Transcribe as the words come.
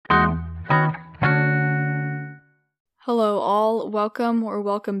Hello all, welcome or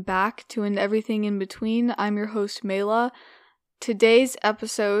welcome back to an Everything in Between. I'm your host Mela. Today's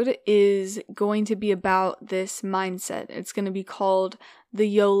episode is going to be about this mindset. It's going to be called the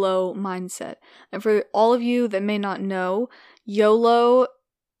YOLO mindset. And for all of you that may not know, YOLO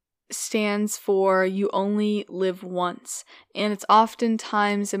stands for you only live once. And it's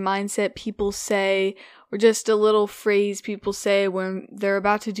oftentimes a mindset people say, or just a little phrase people say when they're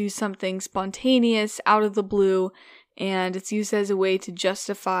about to do something spontaneous, out of the blue, and it's used as a way to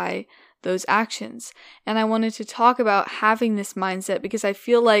justify those actions. And I wanted to talk about having this mindset because I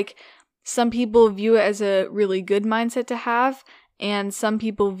feel like some people view it as a really good mindset to have, and some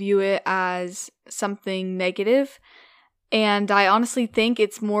people view it as something negative. And I honestly think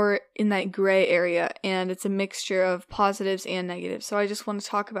it's more in that gray area, and it's a mixture of positives and negatives. So I just want to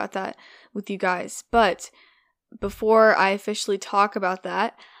talk about that with you guys. But before I officially talk about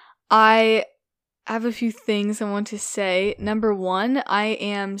that, I have a few things I want to say. Number one, I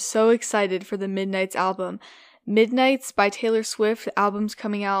am so excited for the Midnights album. Midnights by Taylor Swift, the album's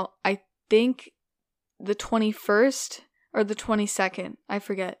coming out, I think, the 21st or the 22nd. I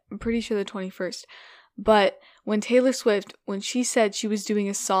forget. I'm pretty sure the 21st. But when Taylor Swift, when she said she was doing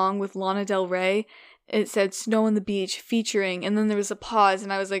a song with Lana Del Rey, it said Snow on the Beach featuring, and then there was a pause,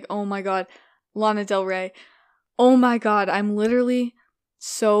 and I was like, oh my god, Lana Del Rey. Oh my god, I'm literally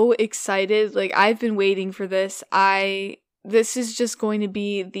so excited. Like, I've been waiting for this. This is just going to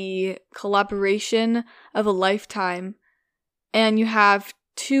be the collaboration of a lifetime. And you have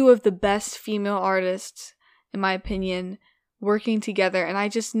two of the best female artists, in my opinion, working together. And I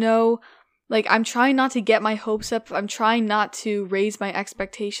just know, like, I'm trying not to get my hopes up. I'm trying not to raise my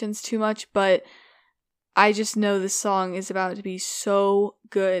expectations too much, but I just know this song is about to be so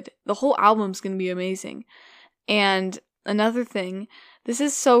good. The whole album's going to be amazing. And another thing, this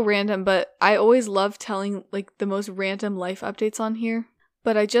is so random, but I always love telling like the most random life updates on here.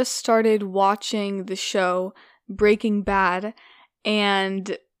 But I just started watching the show Breaking Bad,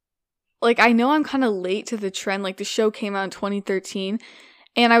 and like I know I'm kind of late to the trend. Like the show came out in 2013,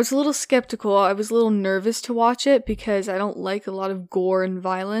 and I was a little skeptical. I was a little nervous to watch it because I don't like a lot of gore and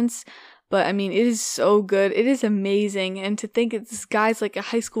violence. But I mean, it is so good. It is amazing. And to think that this guy's like a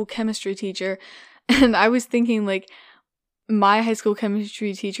high school chemistry teacher, and I was thinking like, my high school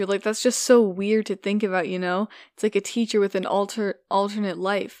chemistry teacher, like that's just so weird to think about, you know? It's like a teacher with an alternate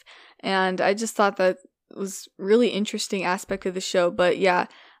life. And I just thought that was really interesting aspect of the show. But yeah,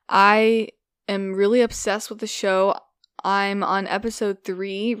 I am really obsessed with the show. I'm on episode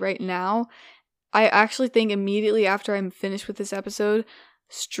 3 right now. I actually think immediately after I'm finished with this episode,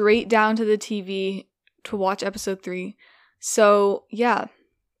 straight down to the TV to watch episode 3. So yeah,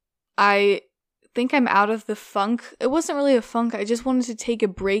 I think I'm out of the funk. It wasn't really a funk. I just wanted to take a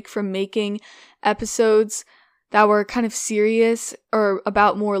break from making episodes that were kind of serious or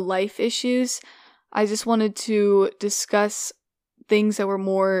about more life issues. I just wanted to discuss things that were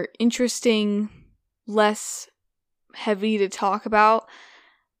more interesting, less heavy to talk about.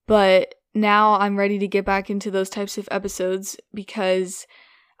 But now I'm ready to get back into those types of episodes because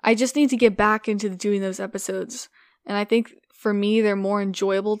I just need to get back into doing those episodes. And I think for me, they're more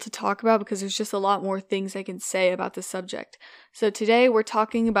enjoyable to talk about because there's just a lot more things I can say about the subject. So today we're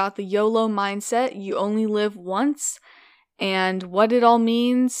talking about the YOLO mindset, you only live once, and what it all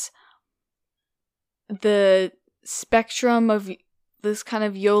means, the spectrum of this kind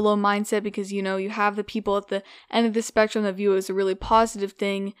of YOLO mindset, because, you know, you have the people at the end of the spectrum that view it as a really positive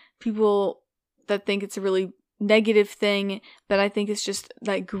thing, people that think it's a really negative thing, but I think it's just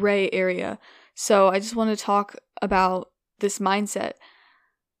that gray area. So I just want to talk about this mindset.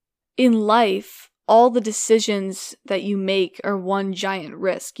 In life, all the decisions that you make are one giant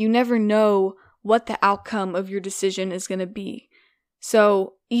risk. You never know what the outcome of your decision is going to be.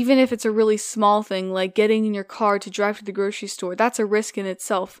 So even if it's a really small thing, like getting in your car to drive to the grocery store, that's a risk in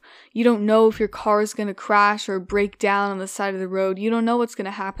itself. You don't know if your car is going to crash or break down on the side of the road. You don't know what's going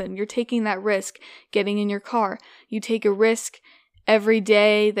to happen. You're taking that risk getting in your car. You take a risk every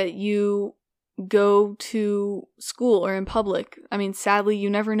day that you go to school or in public. I mean, sadly,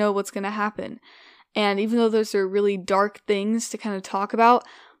 you never know what's going to happen. And even though those are really dark things to kind of talk about,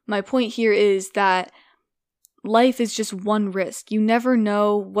 my point here is that life is just one risk. You never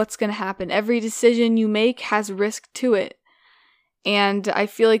know what's going to happen. Every decision you make has risk to it. And I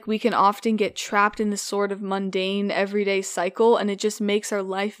feel like we can often get trapped in this sort of mundane everyday cycle, and it just makes our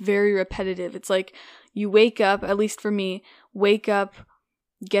life very repetitive. It's like you wake up, at least for me, wake up,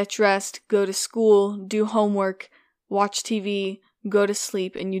 get dressed, go to school, do homework, watch TV, go to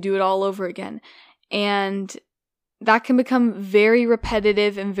sleep, and you do it all over again. And that can become very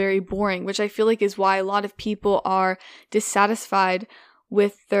repetitive and very boring, which I feel like is why a lot of people are dissatisfied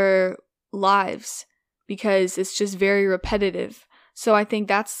with their lives, because it's just very repetitive. So I think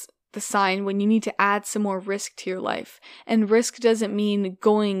that's the sign when you need to add some more risk to your life. And risk doesn't mean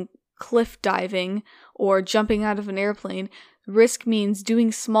going cliff diving or jumping out of an airplane. Risk means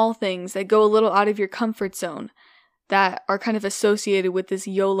doing small things that go a little out of your comfort zone that are kind of associated with this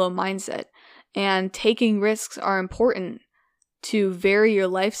YOLO mindset. And taking risks are important to vary your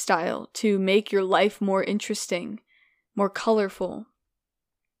lifestyle, to make your life more interesting, more colorful.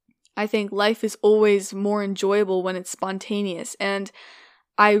 I think life is always more enjoyable when it's spontaneous. And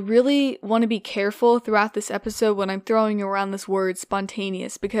I really want to be careful throughout this episode when I'm throwing around this word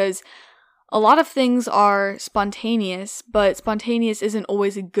spontaneous, because a lot of things are spontaneous, but spontaneous isn't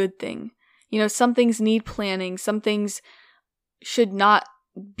always a good thing. Some things need planning. Some things should not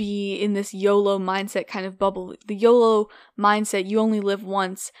be in this YOLO mindset kind of bubble. The YOLO mindset, you only live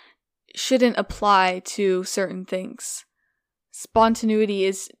once, shouldn't apply to certain things. Spontaneity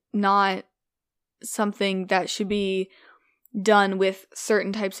is not something that should be done with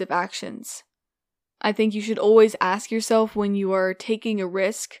certain types of actions. I think you should always ask yourself when you are taking a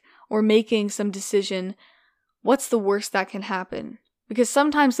risk or making some decision, what's the worst that can happen? Because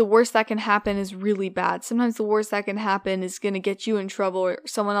sometimes the worst that can happen is really bad. Sometimes the worst that can happen is going to get you in trouble or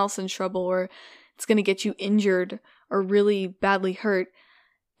someone else in trouble, or it's going to get you injured or really badly hurt.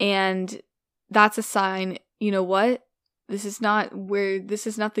 And that's a sign, you know what? This is not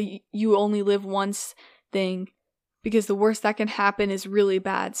the you only live once thing, because the worst that can happen is really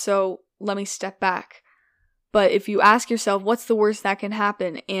bad. So let me step back. But if you ask yourself, what's the worst that can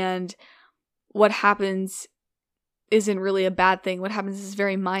happen? And what happens isn't really a bad thing. What happens is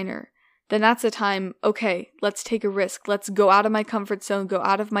very minor. Then that's the time, okay, let's take a risk. Let's go out of my comfort zone, go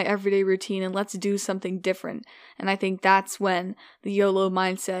out of my everyday routine, and let's do something different. And I think that's when the YOLO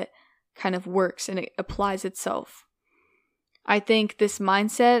mindset kind of works and it applies itself. I think this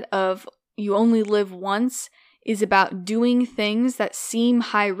mindset of you only live once is about doing things that seem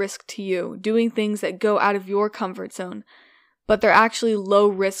high risk to you, doing things that go out of your comfort zone, but they're actually low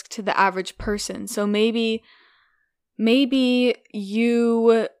risk to the average person. So maybe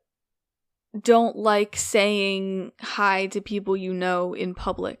you don't like saying hi to people you know in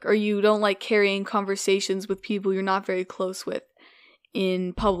public, or you don't like carrying conversations with people you're not very close with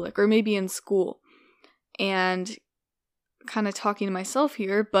in public, or maybe in school. And kind of talking to myself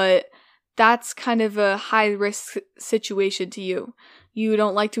here, but that's kind of a high risk situation to you. You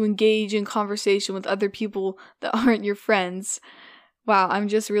don't like to engage in conversation with other people that aren't your friends. Wow, I'm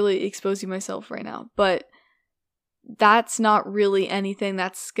just really exposing myself right now. But that's not really anything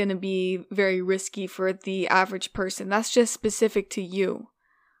that's going to be very risky for the average person. That's just specific to you.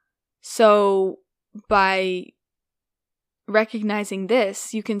 So by recognizing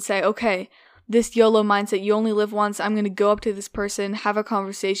this, you can say, okay, this YOLO mindset, you only live once, I'm going to go up to this person, have a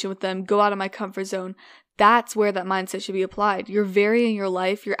conversation with them, go out of my comfort zone. That's where that mindset should be applied. You're varying your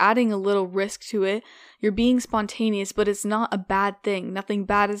life, you're adding a little risk to it, you're being spontaneous, but it's not a bad thing. Nothing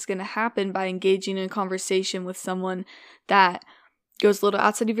bad is going to happen by engaging in a conversation with someone that goes a little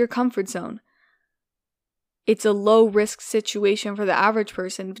outside of your comfort zone. It's a low risk situation for the average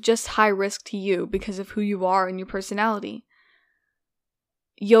person, just high risk to you because of who you are and your personality.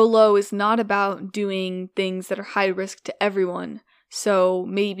 YOLO is not about doing things that are high risk to everyone. So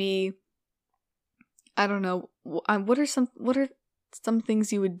maybe, I don't know, what are some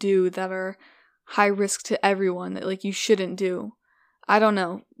things you would do that are high risk to everyone that like you shouldn't do? I don't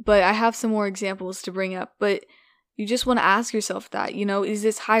know, but I have some more examples to bring up. But you just want to ask yourself that, is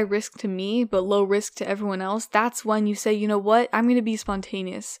this high risk to me but low risk to everyone else? That's when you say, you know what, I'm going to be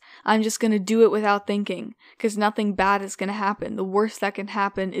spontaneous. I'm just going to do it without thinking, because nothing bad is going to happen. The worst that can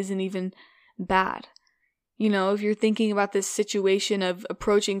happen isn't even bad. If you're thinking about this situation of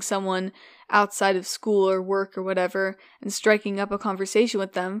approaching someone outside of school or work or whatever and striking up a conversation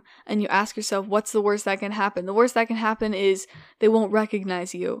with them, and you ask yourself, what's the worst that can happen? The worst that can happen is they won't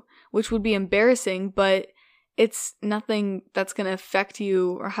recognize you, which would be embarrassing, but it's nothing that's going to affect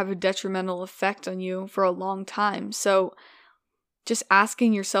you or have a detrimental effect on you for a long time. So just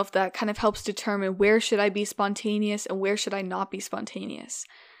asking yourself that kind of helps determine where should I be spontaneous and where should I not be spontaneous.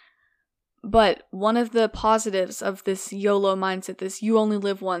 But one of the positives of this YOLO mindset, this you only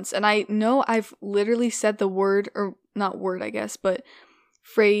live once, and I know I've literally said the word, or not word I guess, but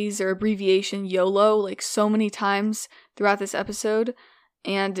phrase or abbreviation YOLO like so many times throughout this episode,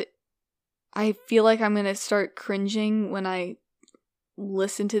 and I feel like I'm going to start cringing when I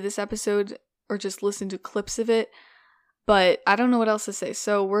listen to this episode or just listen to clips of it, but I don't know what else to say,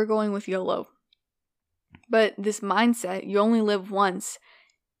 so we're going with YOLO. But this mindset, you only live once,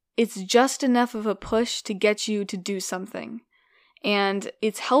 it's just enough of a push to get you to do something. And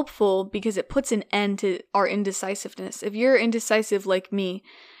it's helpful because it puts an end to our indecisiveness. If you're indecisive like me,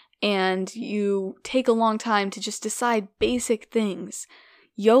 and you take a long time to just decide basic things,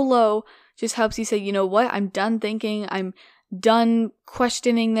 YOLO just helps you say, you know what, I'm done thinking, I'm done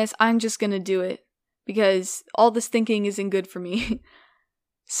questioning this, I'm just gonna do it, because all this thinking isn't good for me.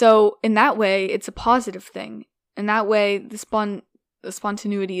 So in that way, it's a positive thing. In that way, the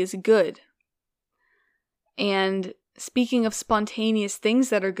spontaneity is good. And speaking of spontaneous things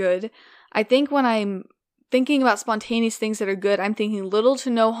that are good, I think when I'm thinking about spontaneous things that are good, I'm thinking little to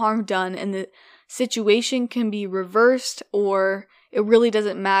no harm done, and the situation can be reversed, or it really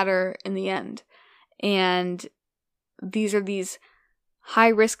doesn't matter in the end. And these are these high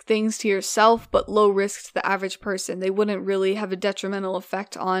risk things to yourself, but low risk to the average person. They wouldn't really have a detrimental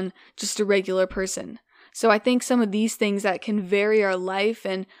effect on just a regular person. So I think some of these things that can vary our life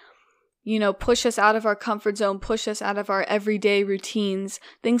and, push us out of our comfort zone, push us out of our everyday routines.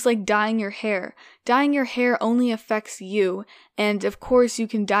 Things like dyeing your hair. Dyeing your hair only affects you, and of course you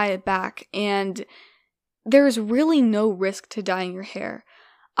can dye it back, and there's really no risk to dyeing your hair.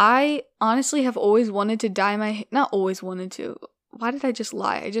 I honestly have always wanted to dye my hair. Not always wanted to. Why did I just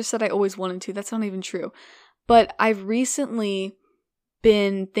lie? I just said I always wanted to. That's not even true. But I've recently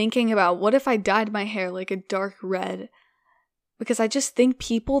been thinking about, what if I dyed my hair like a dark red? Because I just think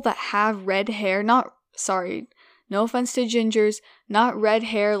people that have red hair, no offense to gingers, not red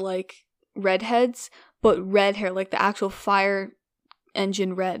hair like redheads, but red hair like the actual fire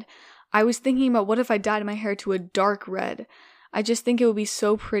engine red. I was thinking about, what if I dyed my hair to a dark red? I just think it would be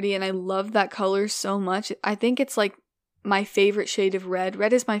so pretty, and I love that color so much. I think it's like my favorite shade of red.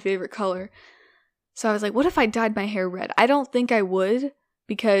 Red is my favorite color. So I was like, what if I dyed my hair red? I don't think I would,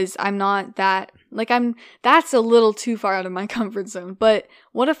 because I'm not that, that's a little too far out of my comfort zone. But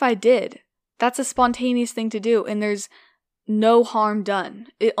what if I did? That's a spontaneous thing to do, and there's no harm done.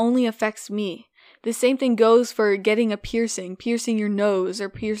 It only affects me. The same thing goes for getting a piercing your nose, or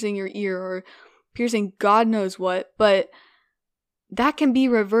piercing your ear, or piercing God knows what, but that can be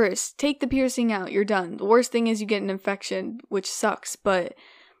reversed. Take the piercing out, you're done. The worst thing is you get an infection, which sucks, but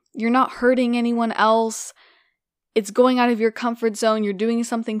you're not hurting anyone else. It's going out of your comfort zone. You're doing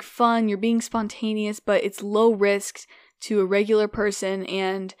something fun. You're being spontaneous, but it's low risk to a regular person,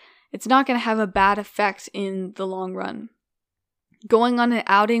 and it's not going to have a bad effect in the long run. Going on an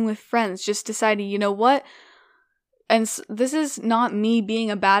outing with friends, just deciding, you know what? And this is not me being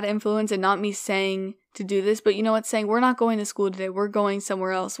a bad influence and not me saying to do this, but you know what? Saying, we're not going to school today. We're going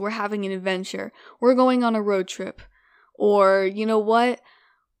somewhere else. We're having an adventure. We're going on a road trip. Or, you know what?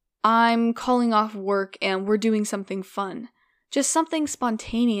 I'm calling off work and we're doing something fun. Just something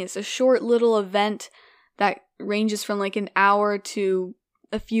spontaneous, a short little event that ranges from like an hour to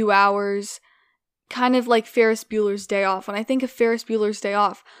a few hours, kind of like Ferris Bueller's Day Off. When I think of Ferris Bueller's Day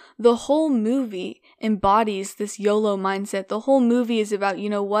Off, the whole movie embodies this YOLO mindset. The whole movie is about,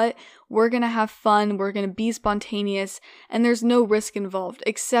 you know what, we're going to have fun, we're going to be spontaneous, and there's no risk involved,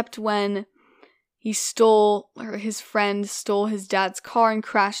 except when his friend stole his dad's car and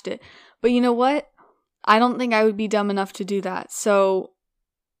crashed it. But you know what? I don't think I would be dumb enough to do that. So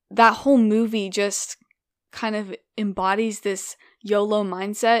that whole movie just kind of embodies this YOLO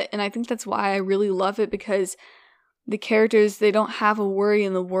mindset, and I think that's why I really love it, because the characters, they don't have a worry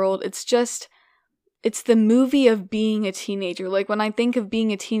in the world. It's the movie of being a teenager. Like, when I think of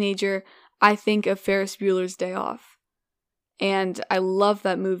being a teenager, I think of Ferris Bueller's Day Off. And I love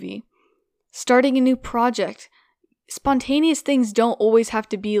that movie. Starting a new project. Spontaneous things don't always have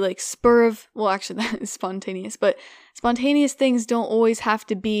to be like that is spontaneous, but spontaneous things don't always have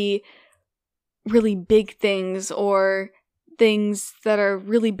to be really big things or things that are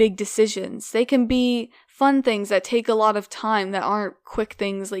really big decisions. They can be fun things that take a lot of time, that aren't quick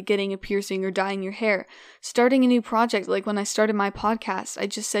things like getting a piercing or dyeing your hair. Starting a new project, like when I started my podcast, I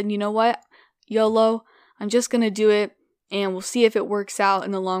just said, you know what, YOLO, I'm just gonna do it, and we'll see if it works out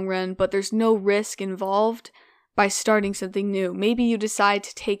in the long run, but there's no risk involved by starting something new. Maybe you decide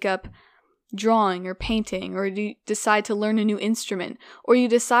to take up drawing or painting, or you decide to learn a new instrument, or you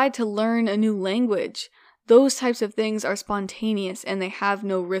decide to learn a new language. Those types of things are spontaneous, and they have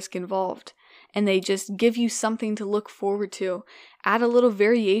no risk involved, and they just give you something to look forward to, add a little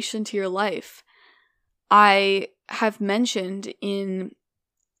variation to your life. I have mentioned in,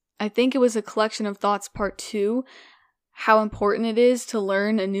 I think it was a Collection of Thoughts Part 2, how important it is to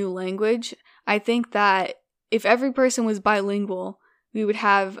learn a new language. I think that if every person was bilingual, we would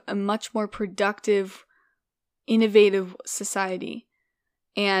have a much more productive, innovative society.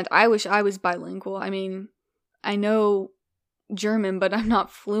 And I wish I was bilingual. I mean, I know German, but I'm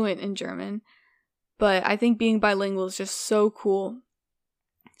not fluent in German. But I think being bilingual is just so cool.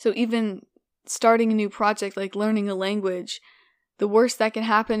 So even starting a new project, like learning a language, the worst that can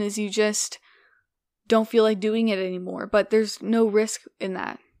happen is you just don't feel like doing it anymore. But there's no risk in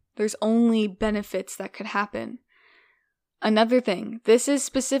that. There's only benefits that could happen. Another thing, this is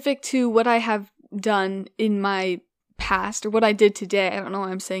specific to what I have done in my past, or what I did today. I don't know why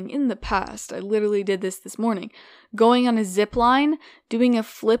I'm saying in the past. I literally did this morning. Going on a zip line, doing a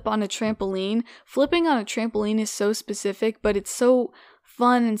flip on a trampoline. Flipping on a trampoline is so specific, but it's so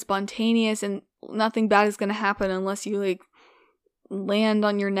fun and spontaneous, and nothing bad is going to happen unless you like land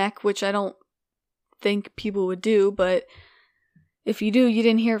on your neck, which I don't think people would do, but if you do, you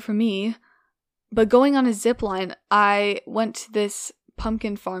didn't hear it from me. But going on a zip line, I went to this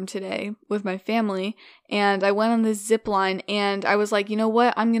pumpkin farm today with my family, and I went on this zip line, and I was like, you know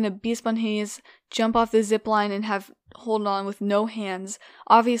what? I'm going to be spontaneous, jump off the zip line and hold on with no hands.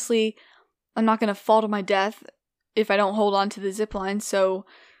 Obviously, I'm not going to fall to my death if I don't hold on to the zip line, so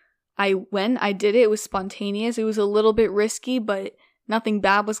I did it. It was spontaneous. It was a little bit risky, but nothing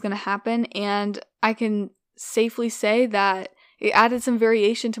bad was going to happen, and I can safely say that it added some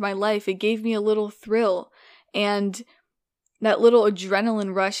variation to my life. It gave me a little thrill, and that little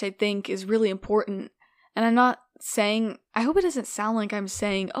adrenaline rush, I think, is really important. And I'm not saying, I hope it doesn't sound like I'm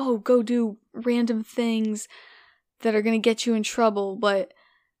saying, oh, go do random things that are going to get you in trouble, but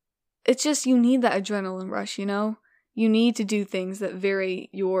it's just, you need that adrenaline rush, you know? You need to do things that vary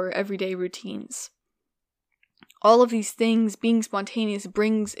your everyday routines. All of these things, being spontaneous,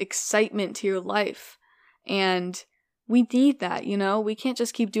 brings excitement to your life, and we need that, you know? We can't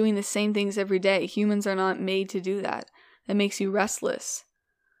just keep doing the same things every day. Humans are not made to do that. That makes you restless.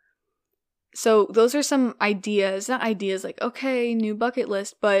 So those are some ideas, not ideas like, okay, new bucket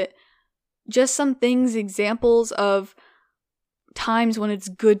list, but just some things, examples of times when it's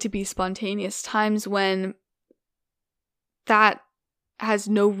good to be spontaneous, times when that has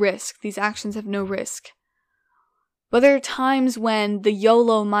no risk, these actions have no risk. But there are times when the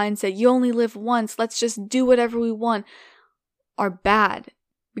YOLO mindset, you only live once, let's just do whatever we want, are bad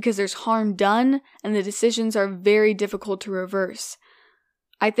because there's harm done and the decisions are very difficult to reverse.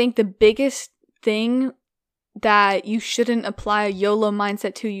 I think the biggest thing that you shouldn't apply a YOLO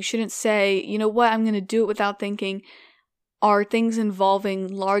mindset to, you shouldn't say, you know what, I'm going to do it without thinking, are things involving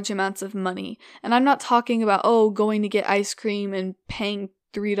large amounts of money. And I'm not talking about, going to get ice cream and paying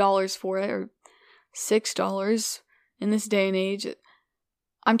 $3 for it or $6 in this day and age.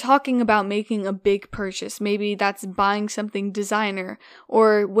 I'm talking about making a big purchase. Maybe that's buying something designer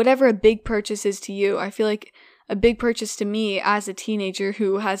or whatever a big purchase is to you. I feel like a big purchase to me as a teenager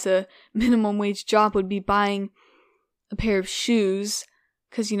who has a minimum wage job would be buying a pair of shoes,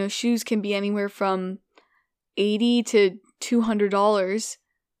 because, shoes can be anywhere from $80 to $200.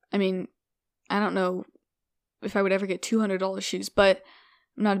 I mean, I don't know if I would ever get $200 shoes, but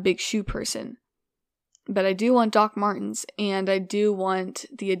I'm not a big shoe person. But I do want Doc Martens, and I do want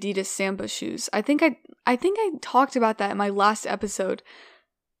the Adidas Samba shoes. I think I talked about that in my last episode.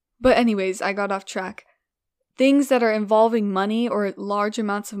 But anyways, I got off track. Things that are involving money or large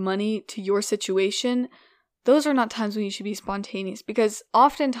amounts of money to your situation, those are not times when you should be spontaneous, because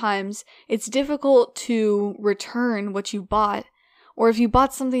oftentimes it's difficult to return what you bought. Or if you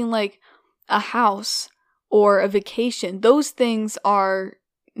bought something like a house or a vacation, those things are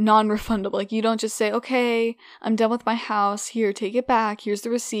non-refundable. Like, you don't just say, okay, I'm done with my house, here, take it back, here's the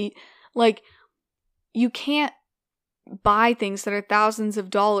receipt. Like, you can't buy things that are thousands of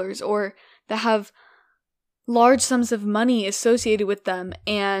dollars or that have large sums of money associated with them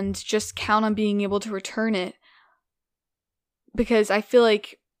and just count on being able to return it. Because I feel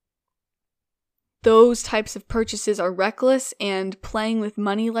like those types of purchases are reckless, and playing with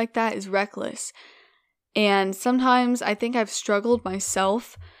money like that is reckless. And sometimes I think I've struggled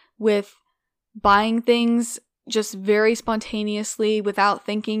myself with buying things just very spontaneously without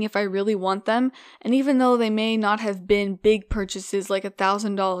thinking if I really want them. And even though they may not have been big purchases like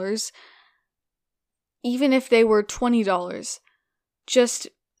 $1,000, even if they were $20, just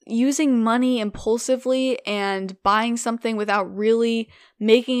using money impulsively and buying something without really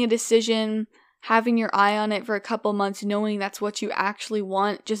making a decision, having your eye on it for a couple months, knowing that's what you actually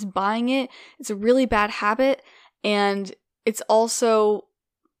want, just buying it, it's a really bad habit, and it's also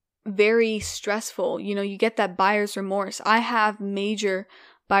very stressful. You get that buyer's remorse. I have major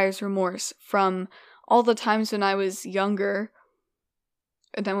buyer's remorse from all the times when I was younger.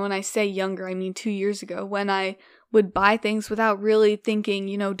 And then when I say younger, I mean 2 years ago, when I would buy things without really thinking,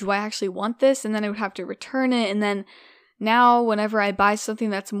 do I actually want this? And then I would have to return it, and then Now, whenever I buy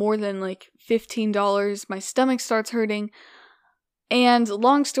something that's more than like $15, my stomach starts hurting. And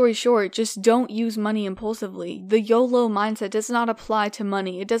long story short, just don't use money impulsively. The YOLO mindset does not apply to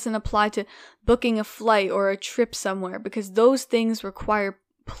money. It doesn't apply to booking a flight or a trip somewhere, because those things require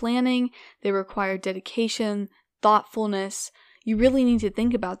planning, they require dedication, thoughtfulness. You really need to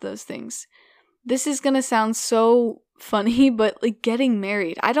think about those things. This is gonna sound so funny, but like getting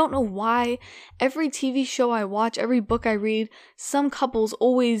married, I don't know why every TV show I watch, every book I read, some couples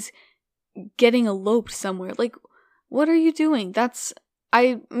always getting eloped somewhere. Like, what are you doing?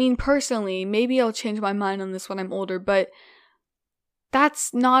 I mean, personally, maybe I'll change my mind on this when I'm older, but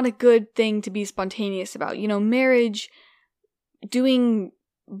that's not a good thing to be spontaneous about. Marriage,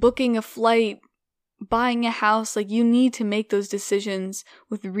 booking a flight, buying a house, like, you need to make those decisions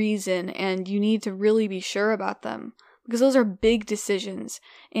with reason, and you need to really be sure about them, because those are big decisions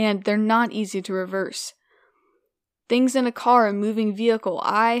and they're not easy to reverse. Things in a car, a moving vehicle.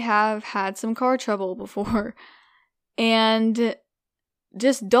 I have had some car trouble before, and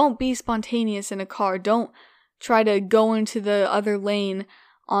just don't be spontaneous in a car. Don't try to go into the other lane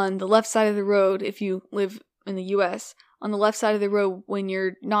on the left side of the road if you live in the US, on the left side of the road when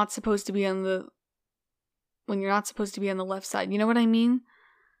you're not supposed to be on the left side. You know what I mean?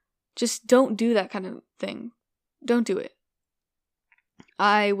 Just don't do that kind of thing. Don't do it.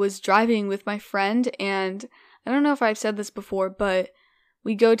 I was driving with my friend, and I don't know if I've said this before, but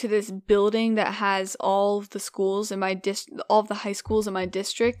we go to this building that has all of the schools in all of the high schools in my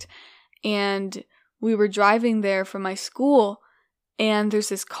district, and we were driving there from my school, and there's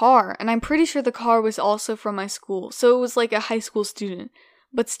this car, and I'm pretty sure the car was also from my school, so it was like a high school student,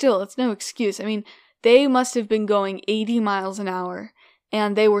 but still, it's no excuse. I mean, they must have been going 80 miles an hour,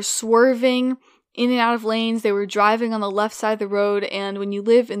 and they were swerving in and out of lanes. They were driving on the left side of the road, and when you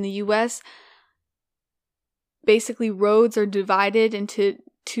live in the US, basically roads are divided into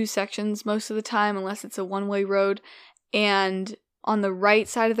two sections most of the time, unless it's a one-way road. And on the right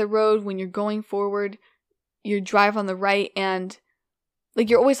side of the road, when you're going forward, you drive on the right, and like,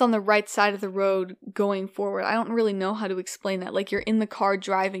 you're always on the right side of the road going forward. I don't really know how to explain that. Like, you're in the car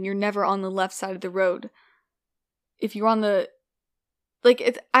driving, you're never on the left side of the road. If you're on the,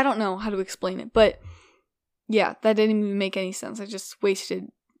 like, I don't know how to explain it, but yeah, that didn't even make any sense. I just wasted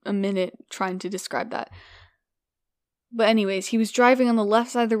a minute trying to describe that. But anyways, he was driving on the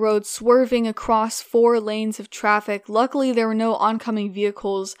left side of the road, swerving across 4 lanes of traffic. Luckily, there were no oncoming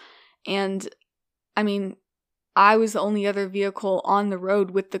vehicles, and I mean, I was the only other vehicle on the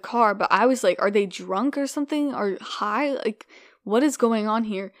road with the car, but I was like, are they drunk or something? Or high? Like, what is going on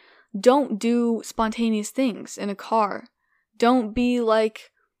here? Don't do spontaneous things in a car. Don't be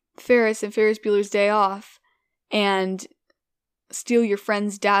like Ferris and Ferris Bueller's Day Off and steal your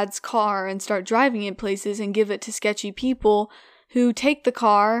friend's dad's car and start driving it places and give it to sketchy people who take the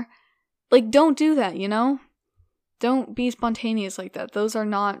car. Like, don't do that, Don't be spontaneous like that. Those are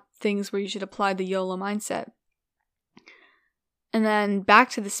not things where you should apply the YOLO mindset. And then back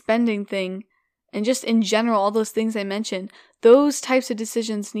to the spending thing, and just in general, all those things I mentioned, those types of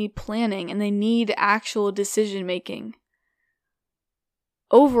decisions need planning, and they need actual decision making.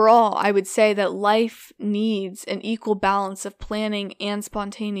 Overall, I would say that life needs an equal balance of planning and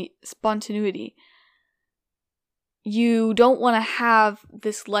spontaneity. You don't want to have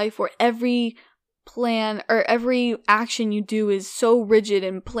this life where every plan or every action you do is so rigid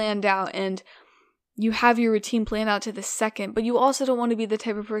and planned out, and you have your routine planned out to the second, but you also don't want to be the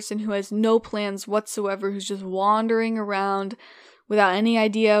type of person who has no plans whatsoever, who's just wandering around without any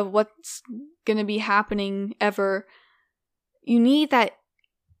idea of what's going to be happening ever. You need that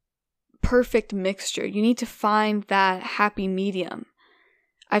perfect mixture. You need to find that happy medium.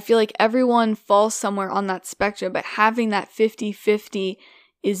 I feel like everyone falls somewhere on that spectrum, but having that 50-50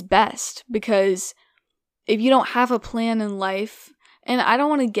 is best, because if you don't have a plan in life, and I don't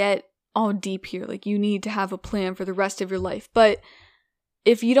want to get all deep here, like, you need to have a plan for the rest of your life, but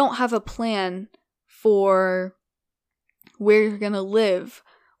if you don't have a plan for where you're going to live,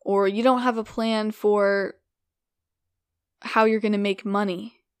 or you don't have a plan for how you're going to make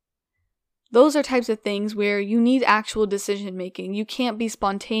money, those are types of things where you need actual decision making. You can't be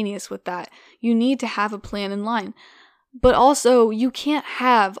spontaneous with that. You need to have a plan in line. But also, you can't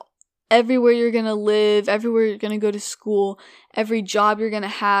have everywhere you're going to live, everywhere you're going to go to school, every job you're going to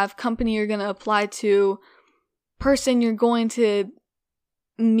have, company you're going to apply to, person you're going to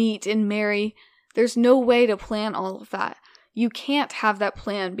meet and marry. There's no way to plan all of that. You can't have that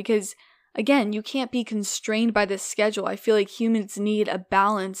plan because, again, you can't be constrained by this schedule. I feel like humans need a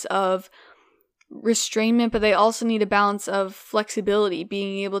balance of restrainment, but they also need a balance of flexibility,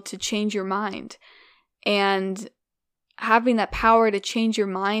 being able to change your mind. And having that power to change your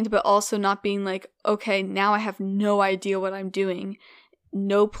mind, but also not being like, okay, now I have no idea what I'm doing,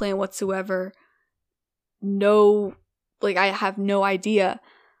 no plan whatsoever, I have no idea.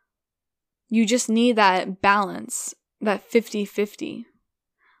 You just need that balance, that 50-50.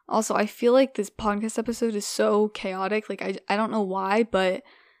 Also, I feel like this podcast episode is so chaotic. Like, I don't know why, but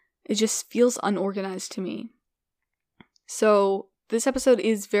it just feels unorganized to me. So, this episode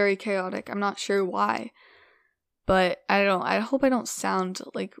is very chaotic. I'm not sure why. But I don't know. I hope I don't sound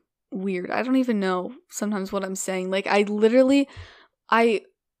like weird. I don't even know sometimes what I'm saying. Like, I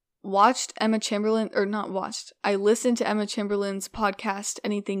watched Emma Chamberlain, or not watched, I listened to Emma Chamberlain's podcast,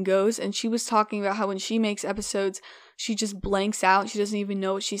 Anything Goes, and she was talking about how when she makes episodes, she just blanks out. She doesn't even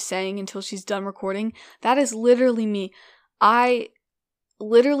know what she's saying until she's done recording. That is literally me. I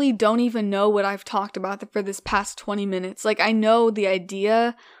literally don't even know what I've talked about for this past 20 minutes. Like, I know the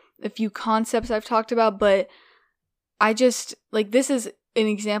idea, a few concepts I've talked about, but I just, like, this is an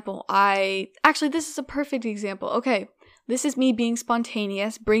example. This is a perfect example. Okay, this is me being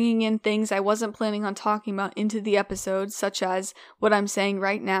spontaneous, bringing in things I wasn't planning on talking about into the episode, such as what I'm saying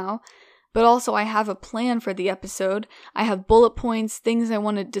right now. But also, I have a plan for the episode. I have bullet points, things I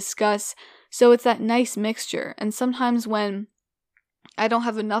want to discuss. So it's that nice mixture. And sometimes when I don't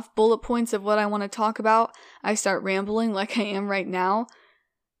have enough bullet points of what I want to talk about, I start rambling like I am right now.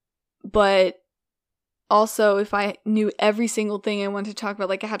 But also, if I knew every single thing I wanted to talk about,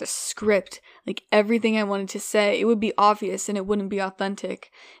 like I had a script, like everything I wanted to say, it would be obvious and it wouldn't be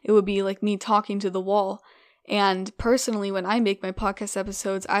authentic. It would be like me talking to the wall. And personally, when I make my podcast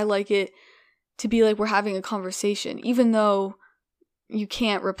episodes, I like it to be like we're having a conversation, even though you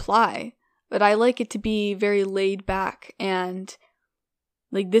can't reply. But I like it to be very laid back and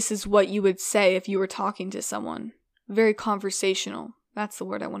like this is what you would say if you were talking to someone. Very conversational. That's the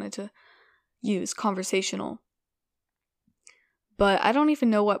word I wanted to use, conversational. But I don't even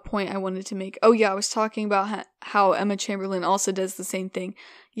know what point I wanted to make. Oh yeah, I was talking about how Emma Chamberlain also does the same thing.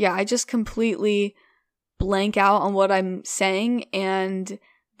 Yeah, I just completely blank out on what I'm saying, and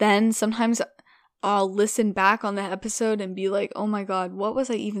then sometimes I'll listen back on the episode and be like, oh my god, what was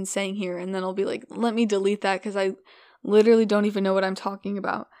I even saying here? And then I'll be like, let me delete that because I literally don't even know what I'm talking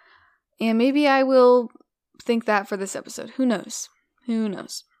about. And maybe I will think that for this episode. Who knows? Who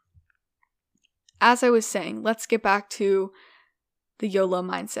knows? As I was saying, let's get back to the YOLO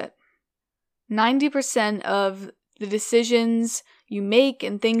mindset. 90% of the decisions you make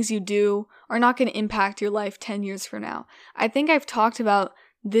and things you do are not going to impact your life 10 years from now. I think I've talked about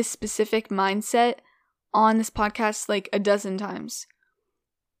this specific mindset on this podcast like a dozen times.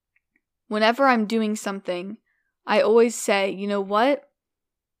 Whenever I'm doing something, I always say, you know what?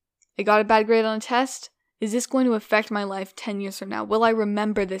 I got a bad grade on a test. Is this going to affect my life 10 years from now? Will I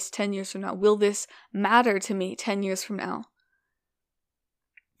remember this 10 years from now? Will this matter to me 10 years from now?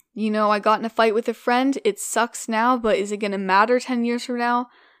 You know, I got in a fight with a friend. It sucks now, but is it going to matter 10 years from now?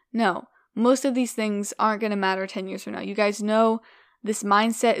 No. Most of these things aren't going to matter 10 years from now. You guys know this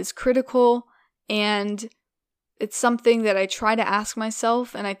mindset is critical, and it's something that I try to ask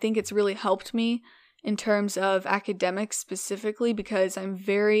myself, and I think it's really helped me in terms of academics specifically because I'm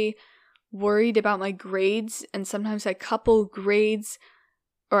very worried about my grades, and sometimes I couple grades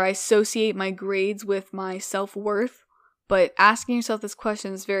or I associate my grades with my self-worth, but asking yourself this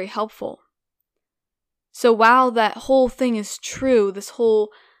question is very helpful. So while that whole thing is true, this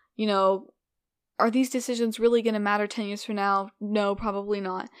whole, are these decisions really going to matter 10 years from now? No, probably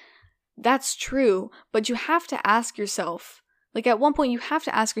not. That's true, but you have to ask yourself, like at one point you have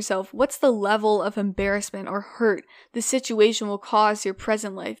to ask yourself, what's the level of embarrassment or hurt the situation will cause your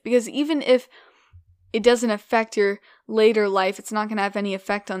present life? Because even if it doesn't affect your later life, it's not going to have any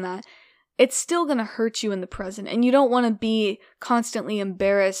effect on that. It's still going to hurt you in the present. And you don't want to be constantly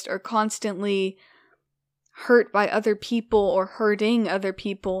embarrassed or constantly hurt by other people or hurting other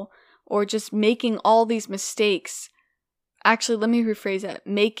people or just making all these mistakes. Actually, let me rephrase that.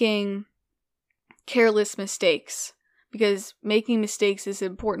 Making careless mistakes. Because making mistakes is an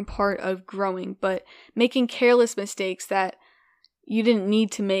important part of growing, but making careless mistakes that you didn't need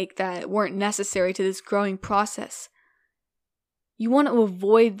to make, that weren't necessary to this growing process. You want to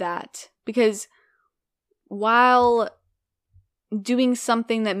avoid that, because while doing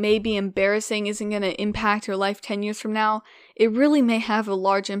something that may be embarrassing isn't going to impact your life 10 years from now, it really may have a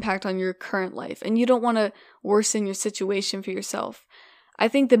large impact on your current life, and you don't want to worsen your situation for yourself. I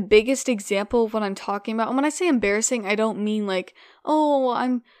think the biggest example of what I'm talking about, and when I say embarrassing, I don't mean like, oh,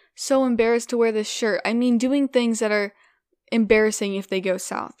 I'm so embarrassed to wear this shirt. I mean doing things that are embarrassing if they go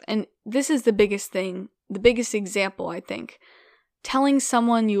south. And this is the biggest thing, the biggest example, I think. Telling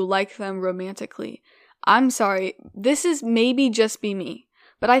someone you like them romantically. I'm sorry, this is maybe just be me,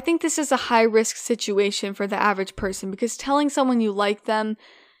 but I think this is a high risk situation for the average person, because telling someone you like them,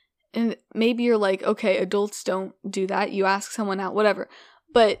 and maybe you're like, okay, adults don't do that, you ask someone out, whatever.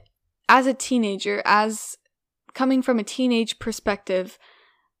 But as a teenager, as coming from a teenage perspective,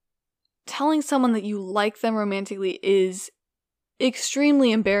 telling someone that you like them romantically is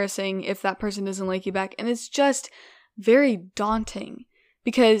extremely embarrassing if that person doesn't like you back. And it's just very daunting,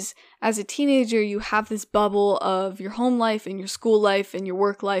 because as a teenager, you have this bubble of your home life and your school life and your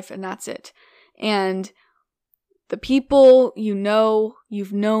work life, and that's it. And the people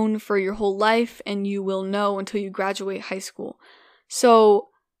you've known for your whole life, and you will know until you graduate high school. So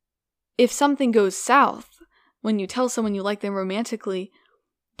if something goes south when you tell someone you like them romantically,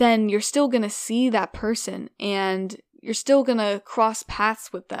 then you're still going to see that person and you're still going to cross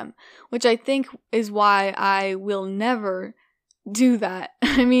paths with them, which I think is why I will never do that.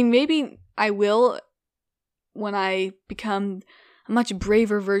 I mean, maybe I will when I become a much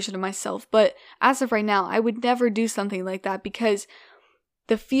braver version of myself, but as of right now, I would never do something like that, because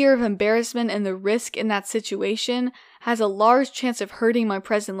the fear of embarrassment and the risk in that situation has a large chance of hurting my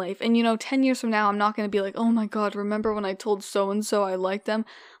present life. And 10 years from now, I'm not going to be like, oh my God, remember when I told so-and-so I liked them?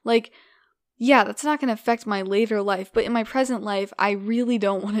 Like, yeah, that's not going to affect my later life, but in my present life, I really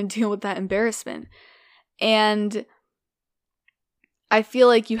don't want to deal with that embarrassment. And I feel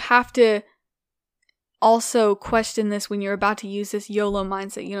like you have to also question this when you're about to use this YOLO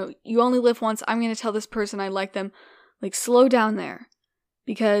mindset. You only live once. I'm going to tell this person I like them. Like, slow down there,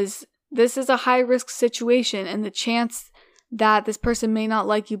 because this is a high risk situation, and the chance that this person may not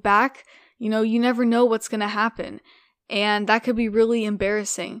like you back, you never know what's going to happen. And that could be really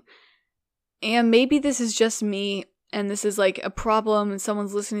embarrassing. And maybe this is just me, and this is like a problem, and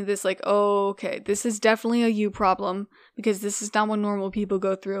someone's listening to this like, oh, okay, this is definitely a you problem, because this is not what normal people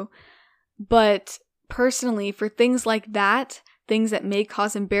go through. But personally, for things like that, things that may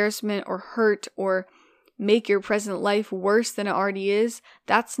cause embarrassment or hurt or make your present life worse than it already is,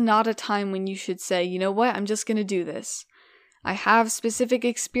 that's not a time when you should say, you know what, I'm just going to do this. I have specific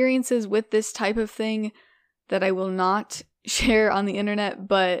experiences with this type of thing that I will not share on the internet,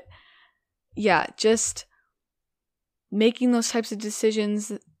 but yeah, just making those types of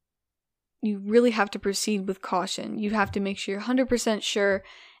decisions, you really have to proceed with caution. You have to make sure you're 100% sure,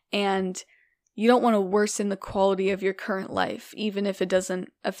 and you don't want to worsen the quality of your current life, even if it doesn't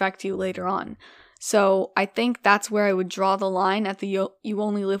affect you later on. So I think that's where I would draw the line at the you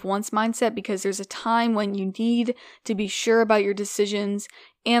only live once mindset, because there's a time when you need to be sure about your decisions,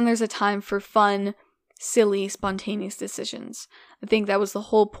 and there's a time for fun, silly, spontaneous decisions. I think that was the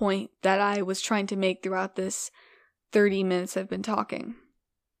whole point that I was trying to make throughout this 30 minutes I've been talking.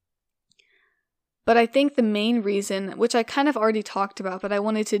 But I think the main reason, which I kind of already talked about, but I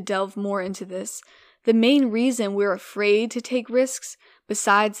wanted to delve more into this, the main reason we're afraid to take risks,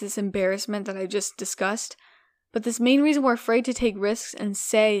 besides this embarrassment that I just discussed, but this main reason we're afraid to take risks and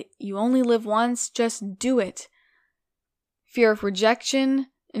say, you only live once, just do it. Fear of rejection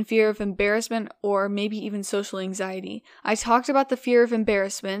and fear of embarrassment, or maybe even social anxiety. I talked about the fear of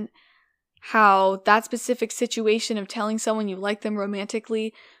embarrassment, how that specific situation of telling someone you like them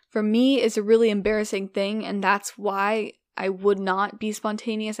romantically, for me, is a really embarrassing thing, and that's why I would not be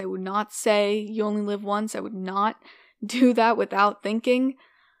spontaneous. I would not say you only live once. I would not do that without thinking.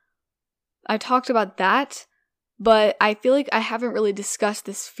 I talked about that, but I feel like I haven't really discussed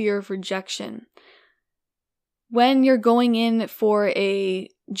this fear of rejection. When you're going in for a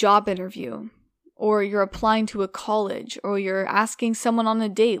job interview, or you're applying to a college, or you're asking someone on a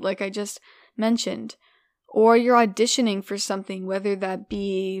date, like I just mentioned, or you're auditioning for something, whether that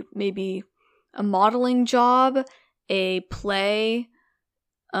be maybe a modeling job, a play,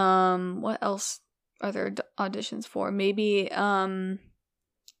 what else are there auditions for? Maybe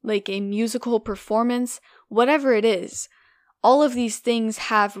like a musical performance, whatever it is. All of these things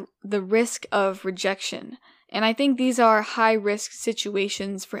have the risk of rejection. And I think these are high risk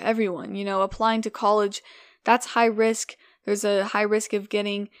situations for everyone. Applying to college, that's high risk. There's a high risk of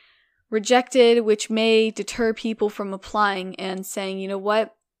getting rejected, which may deter people from applying and saying, you know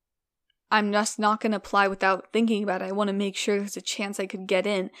what, I'm just not going to apply without thinking about it. I want to make sure there's a chance I could get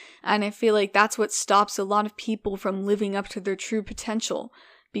in. And I feel like that's what stops a lot of people from living up to their true potential,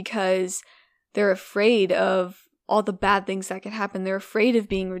 because they're afraid of all the bad things that could happen. They're afraid of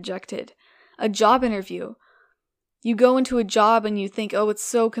being rejected. A job interview. You go into a job and you think, oh, it's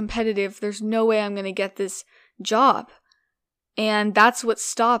so competitive. There's no way I'm going to get this job. And that's what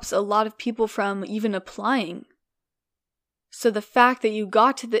stops a lot of people from even applying. So the fact that you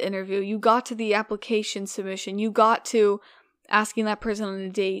got to the interview, you got to the application submission, you got to asking that person on a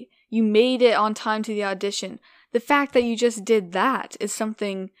date. You made it on time to the audition. The fact that you just did that is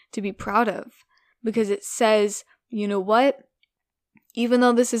something to be proud of, because it says, you know what? Even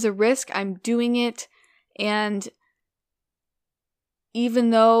though this is a risk, I'm doing it. And even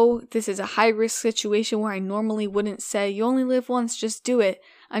though this is a high-risk situation where I normally wouldn't say, you only live once, just do it,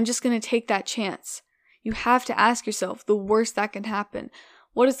 I'm just going to take that chance. You have to ask yourself the worst that can happen.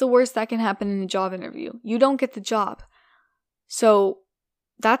 What is the worst that can happen in a job interview? You don't get the job. So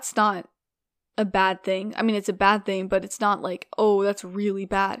that's not a bad thing. I mean, it's a bad thing, but it's not like, oh, that's really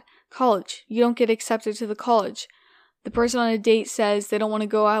bad. College. You don't get accepted to the college. The person on a date says they don't want to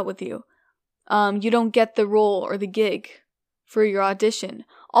go out with you. You don't get the role or the gig for your audition.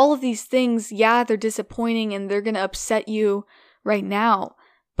 All of these things, yeah, they're disappointing and they're going to upset you right now,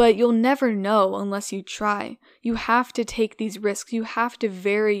 but you'll never know unless you try. You have to take these risks. You have to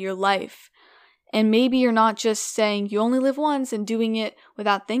vary your life. And maybe you're not just saying you only live once and doing it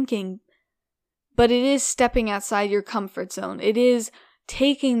without thinking, but it is stepping outside your comfort zone. It is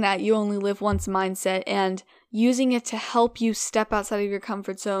taking that you only live once mindset and using it to help you step outside of your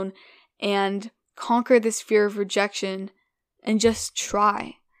comfort zone and conquer this fear of rejection and just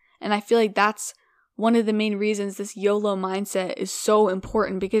try. And I feel like that's one of the main reasons this YOLO mindset is so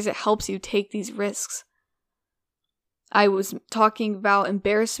important, because it helps you take these risks. I was talking about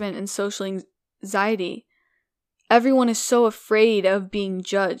embarrassment and social anxiety. Everyone is so afraid of being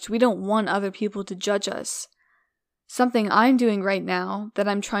judged. We don't want other people to judge us. Something I'm doing right now that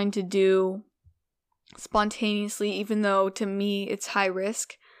I'm trying to do spontaneously, even though to me it's high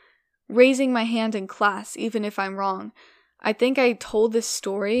risk, raising my hand in class, even if I'm wrong. I think I told this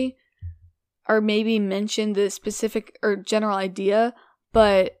story or maybe mentioned the specific or general idea,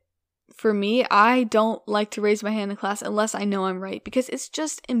 but for me, I don't like to raise my hand in class unless I know I'm right, because it's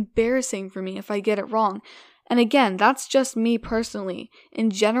just embarrassing for me if I get it wrong. And again, that's just me personally. In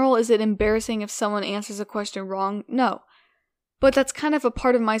general, is it embarrassing if someone answers a question wrong? No. But that's kind of a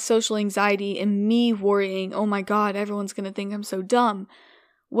part of my social anxiety and me worrying, oh my God, everyone's going to think I'm so dumb.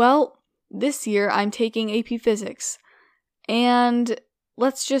 Well, this year I'm taking AP Physics. And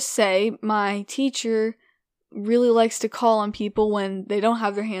let's just say my teacher really likes to call on people when they don't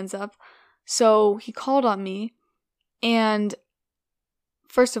have their hands up. So he called on me, and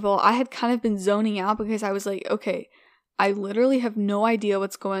first of all, I had kind of been zoning out because I was like, okay, I literally have no idea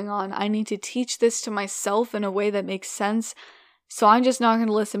what's going on. I need to teach this to myself in a way that makes sense. So I'm just not going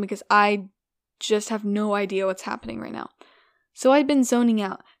to listen because I just have no idea what's happening right now. So I'd been zoning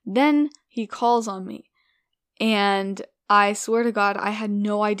out. Then he calls on me, and I swear to God, I had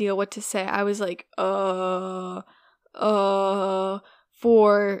no idea what to say. I was like, for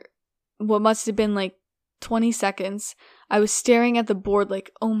what must have been like 20 seconds. I was staring at the board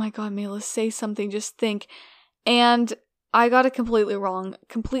like, oh my God, Mayla, say something, just think. And I got it completely wrong.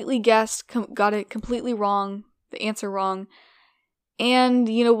 Completely guessed, got it completely wrong, the answer wrong. And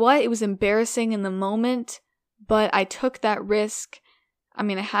you know what? It was embarrassing in the moment, but I took that risk. I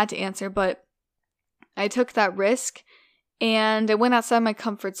mean, I had to answer, but I took that risk and I went outside my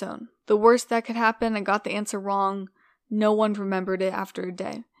comfort zone. The worst that could happen, I got the answer wrong. No one remembered it after a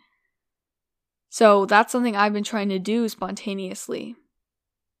day. So that's something I've been trying to do spontaneously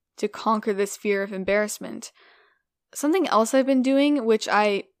to conquer this fear of embarrassment. Something else I've been doing, which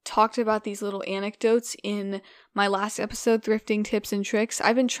I talked about these little anecdotes in my last episode, Thrifting Tips and Tricks.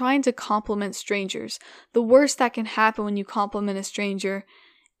 I've been trying to compliment strangers. The worst that can happen when you compliment a stranger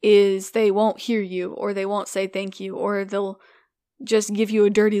is they won't hear you, or they won't say thank you, or they'll just give you a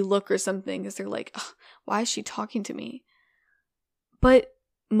dirty look or something because they're like, why is she talking to me? But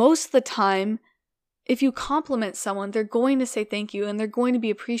most of the time, if you compliment someone, they're going to say thank you and they're going to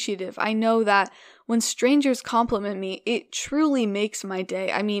be appreciative. I know that when strangers compliment me, it truly makes my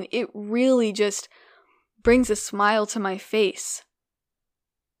day. I mean, it really just brings a smile to my face.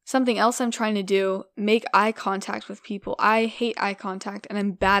 Something else I'm trying to do, make eye contact with people. I hate eye contact and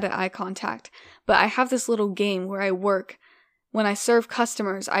I'm bad at eye contact. But I have this little game where I work. When I serve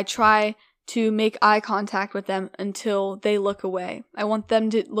customers, I try to make eye contact with them until they look away. I want them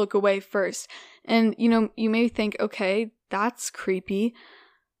to look away first. And, you may think, okay, that's creepy.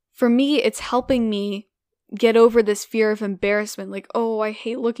 For me, it's helping me get over this fear of embarrassment. Like, oh, I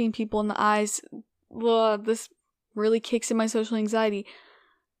hate looking people in the eyes. Ugh, this really kicks in my social anxiety.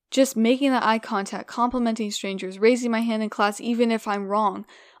 Just making that eye contact, complimenting strangers, raising my hand in class, even if I'm wrong.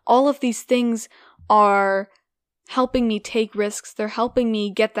 All of these things are helping me take risks. They're helping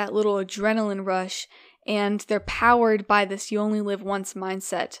me get that little adrenaline rush, and they're powered by this you only live once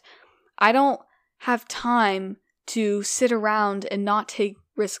mindset. I don't have time to sit around and not take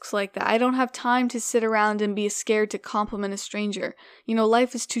risks like that. I don't have time to sit around and be scared to compliment a stranger.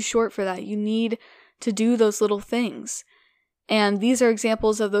 Life is too short for that. You need to do those little things. And these are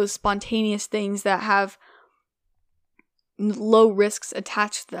examples of those spontaneous things that have low risks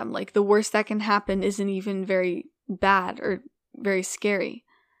attached to them. Like the worst that can happen isn't even very bad or very scary.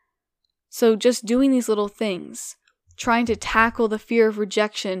 So just doing these little things, trying to tackle the fear of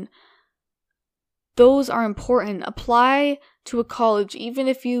rejection, those are important. Apply to a college, even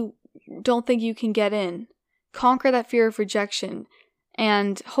if you don't think you can get in. Conquer that fear of rejection.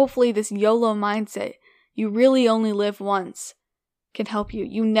 And hopefully this YOLO mindset, you really only live once, can help you.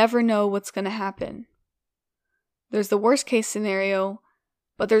 You never know what's going to happen. There's the worst case scenario,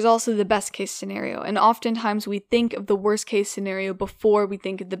 but there's also the best case scenario. And oftentimes we think of the worst case scenario before we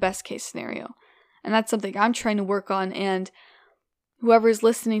think of the best case scenario. And that's something I'm trying to work on. And whoever's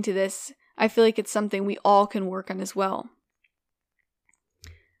listening to this, I feel like it's something we all can work on as well.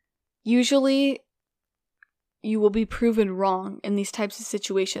 Usually, you will be proven wrong in these types of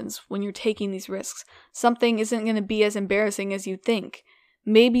situations when you're taking these risks. Something isn't going to be as embarrassing as you think.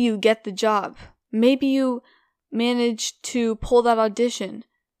 Maybe you get the job. Maybe you manage to pull that audition.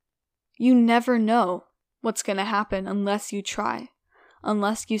 You never know what's going to happen unless you try.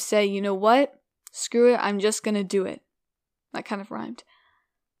 Unless you say, you know what? Screw it, I'm just going to do it. That kind of rhymed.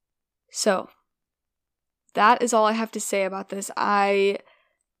 So, that is all I have to say about this. I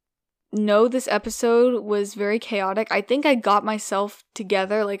know this episode was very chaotic. I think I got myself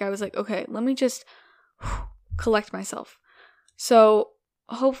together. I was like, okay, let me just collect myself. So,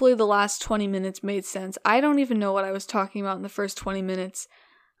 hopefully the last 20 minutes made sense. I don't even know what I was talking about in the first 20 minutes.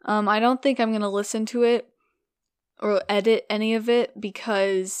 I don't think I'm going to listen to it or edit any of it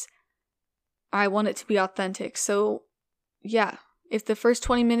because I want it to be authentic. So, yeah, if the first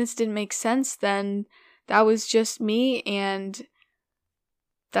 20 minutes didn't make sense, then that was just me, and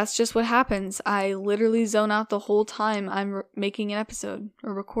that's just what happens. I literally zone out the whole time I'm making an episode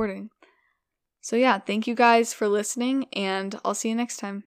or recording. So yeah, thank you guys for listening, and I'll see you next time.